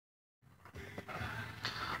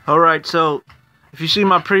Alright, so if you see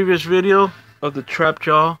my previous video of the trap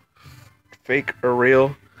jaw, fake or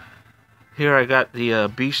real, here I got the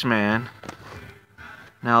Beastman.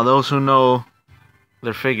 Now those who know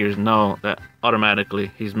their figures know that automatically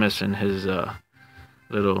he's missing his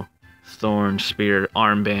little thorn spear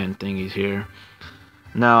armband thingies here.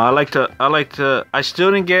 Now I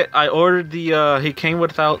still didn't get, I ordered the he came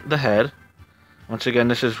without the head. Once again,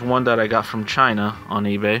 this is one that I got from China on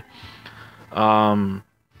eBay.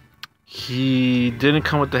 He didn't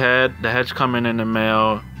come with the head. The head's coming in the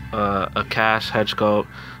mail, a cast head sculpt.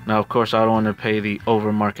 Now, of course, I don't want to pay the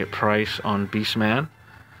overmarket price on Beastman.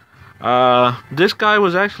 This guy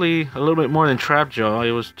was actually a little bit more than Trapjaw.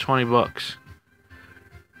 It was 20 bucks.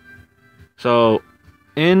 So,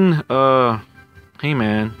 in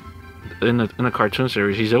He-Man, in the cartoon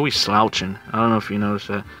series, he's always slouching. I don't know if you noticed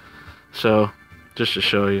that. So, just to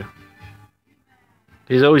show you,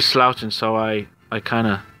 he's always slouching. So I kind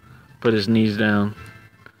of put his knees down.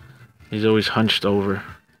 He's always hunched over.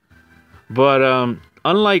 But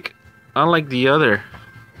unlike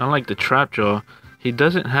the Trapjaw, he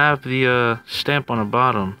doesn't have the stamp on the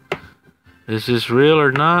bottom. Is this real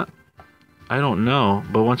or not? I don't know.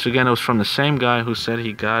 But once again, it was from the same guy who said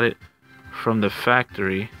he got it from the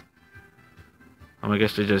factory. I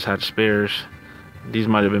guess they just had spares. These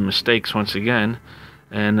might have been mistakes once again.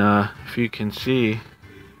 And if you can see,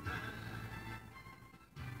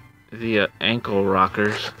 the ankle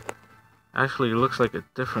rockers actually looks like a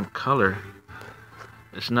different color.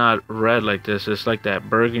 It's not red like this. It's like that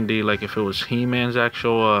burgundy, like if it was He-Man's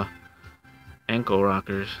actual ankle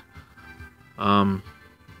rockers. You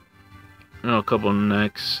know, a couple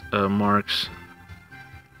necks marks.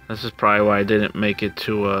 This is probably why I didn't make it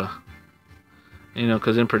to you know,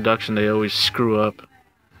 because in production they always screw up,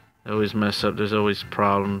 they always mess up, there's always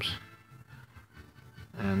problems.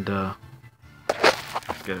 And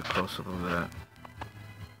let's get a close-up of that.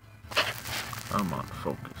 Come on,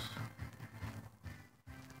 focus.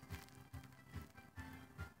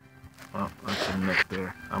 Well, that's a neck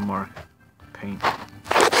there. I'm marking paint.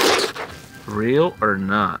 Real or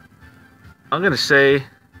not? I'm gonna say,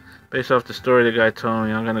 based off the story the guy told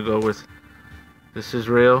me, I'm gonna go with this is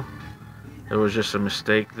real. It was just a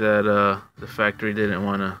mistake that the factory didn't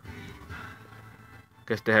want to. I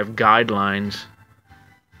guess they have guidelines,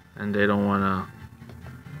 and they don't want to.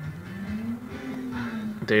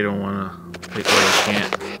 They don't want to.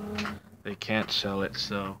 They can't sell it,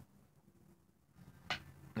 so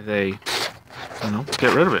they, you know,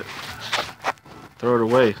 get rid of it, throw it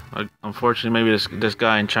away. Like, unfortunately, maybe this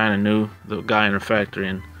guy in China knew the guy in the factory,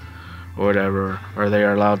 and or whatever, or they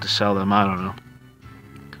are allowed to sell them. I don't know.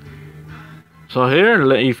 So here,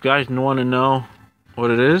 if you guys want to know what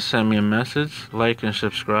it is, send me a message, like and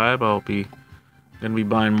subscribe. I'll be gonna be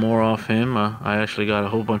buying more off him. I actually got a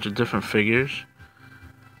whole bunch of different figures.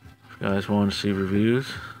 If you guys want to see reviews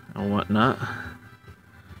and whatnot,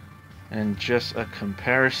 and just a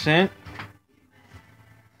comparison,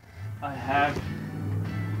 I have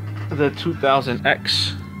the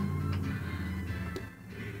 2000X.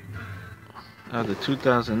 The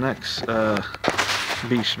 2000X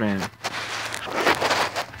Beastman.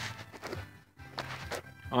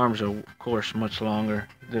 Arms are, of course, much longer,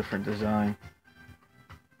 different design.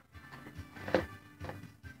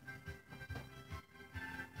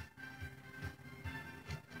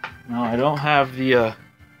 No, I don't have the, I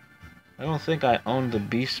don't think I own the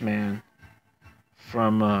Beastman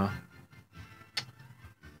from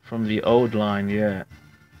the old line yet.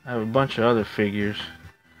 I have a bunch of other figures.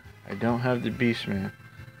 I don't have the Beastman.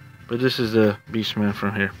 But this is the Beastman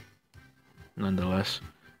from here, nonetheless.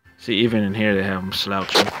 See, even in here they have him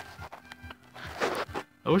slouching.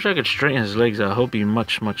 I wish I could straighten his legs out. I hope he's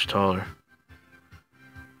much, much taller.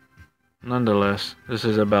 Nonetheless, this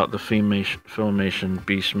is about the Filmation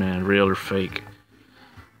Beastman, real or fake.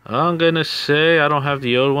 I'm gonna say I don't have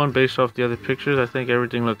the old one based off the other pictures. I think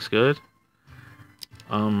everything looks good.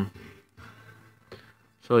 So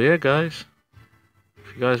yeah, guys.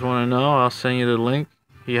 If you guys want to know, I'll send you the link.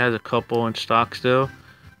 He has a couple in stock still.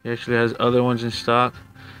 He actually has other ones in stock.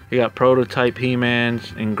 He got prototype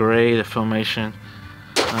He-Mans in gray, the Filmation.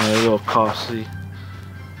 A little costly.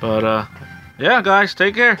 But, yeah, guys,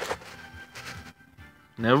 take care.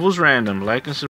 Neville's Random. Like and subscribe.